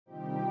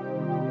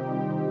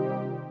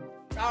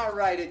All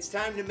right, it's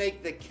time to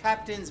make the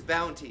Captain's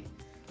Bounty.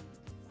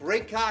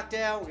 Great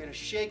cocktail. We're going to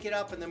shake it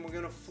up and then we're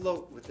going to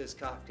float with this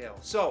cocktail.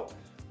 So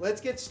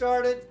let's get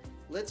started.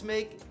 Let's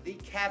make the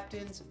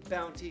Captain's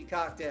Bounty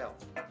cocktail.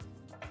 So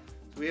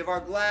we have our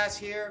glass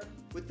here.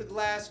 With the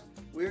glass,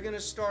 we're going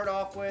to start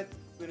off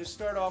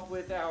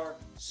with our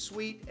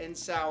sweet and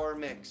sour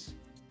mix.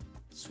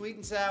 Sweet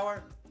and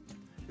sour,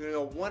 we're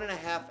going to go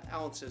 1.5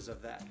 ounces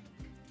of that.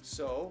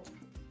 So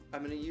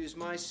I'm going to use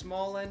my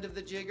small end of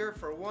the jigger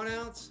for 1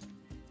 ounce.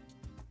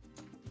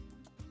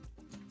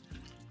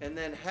 And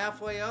then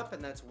halfway up,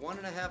 and that's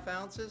 1.5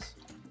 ounces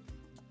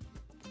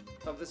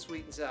of the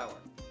sweet and sour.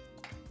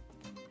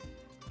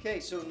 Okay,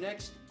 so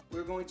next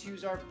we're going to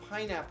use our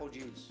pineapple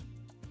juice.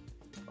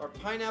 Our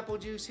pineapple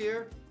juice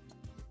here,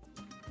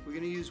 we're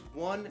going to use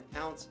 1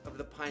 ounce of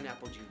the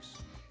pineapple juice.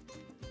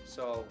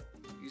 So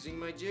using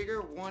my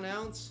jigger, 1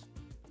 ounce.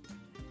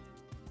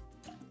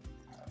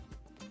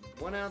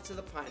 1 ounce of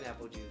the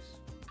pineapple juice.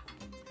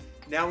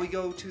 Now we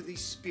go to the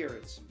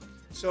spirits.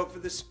 So for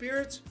the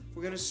spirits,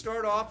 we're going to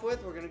start off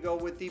with, we're going to go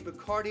with the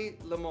Bacardi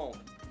Limon.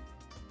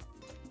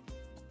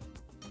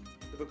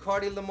 The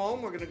Bacardi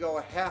Limon, we're going to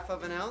go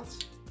 1/2 ounce.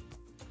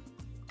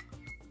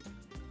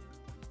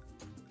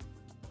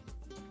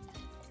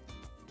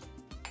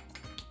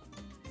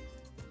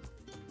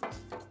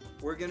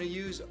 We're going to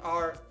use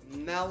our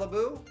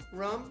Malibu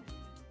rum,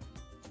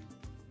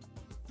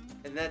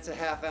 and that's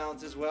 1/2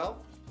 ounce as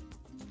well.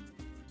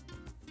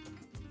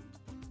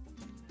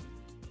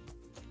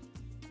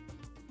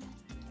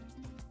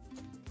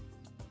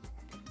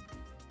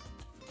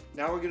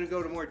 Now we're going to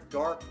go to more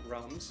dark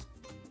rums,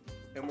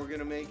 and we're going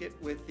to make it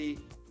with the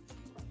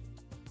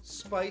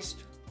spiced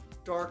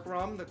dark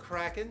rum, the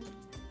Kraken.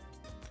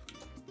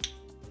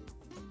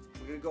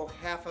 We're going to go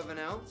 1/2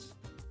 ounce.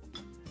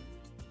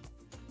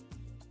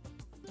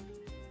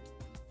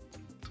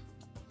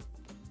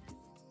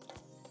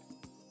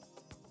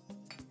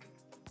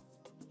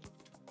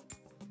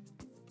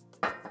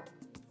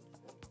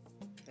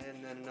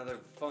 And then another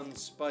fun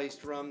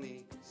spiced rum,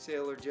 the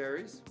Sailor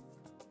Jerry's.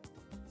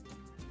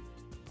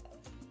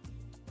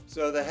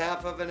 So the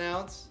 1/2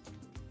 ounce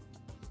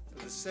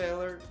of the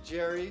Sailor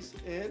Jerry's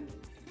in.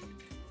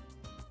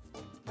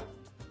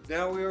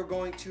 Now we are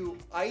going to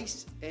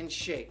ice and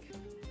shake.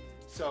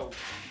 So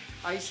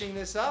icing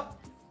this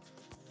up,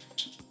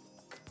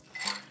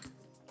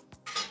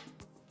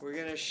 we're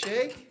going to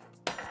shake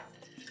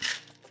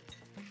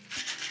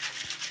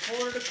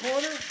corner to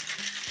corner,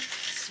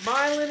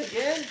 smiling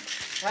again,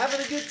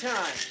 having a good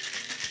time.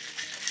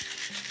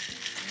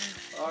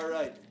 All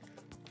right,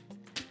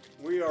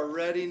 we are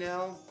ready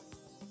now.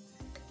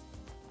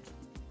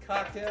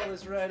 Cocktail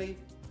is ready.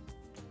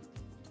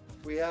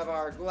 We have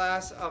our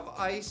glass of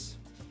ice.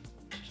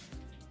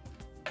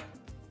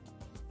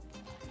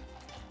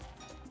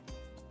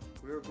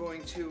 We're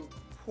going to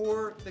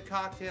pour the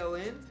cocktail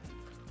in.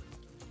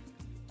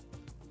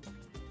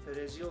 But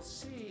as you'll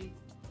see,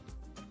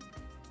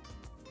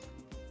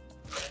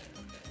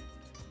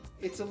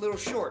 it's a little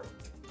short.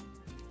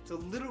 It's a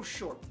little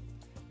short.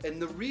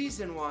 And the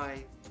reason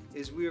why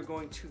is we are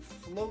going to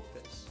float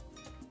this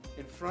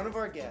in front of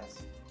our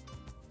guests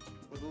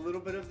with a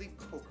little bit of the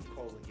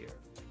Coca-Cola here.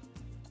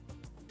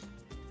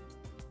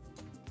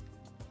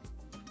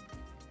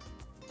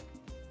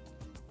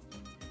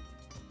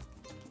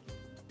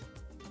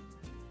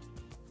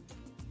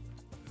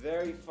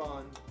 Very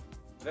fun,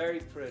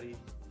 very pretty.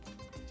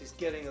 Just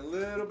getting a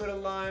little bit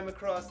of lime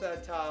across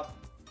that top.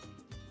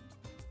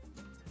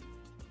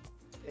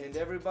 And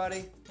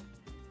everybody,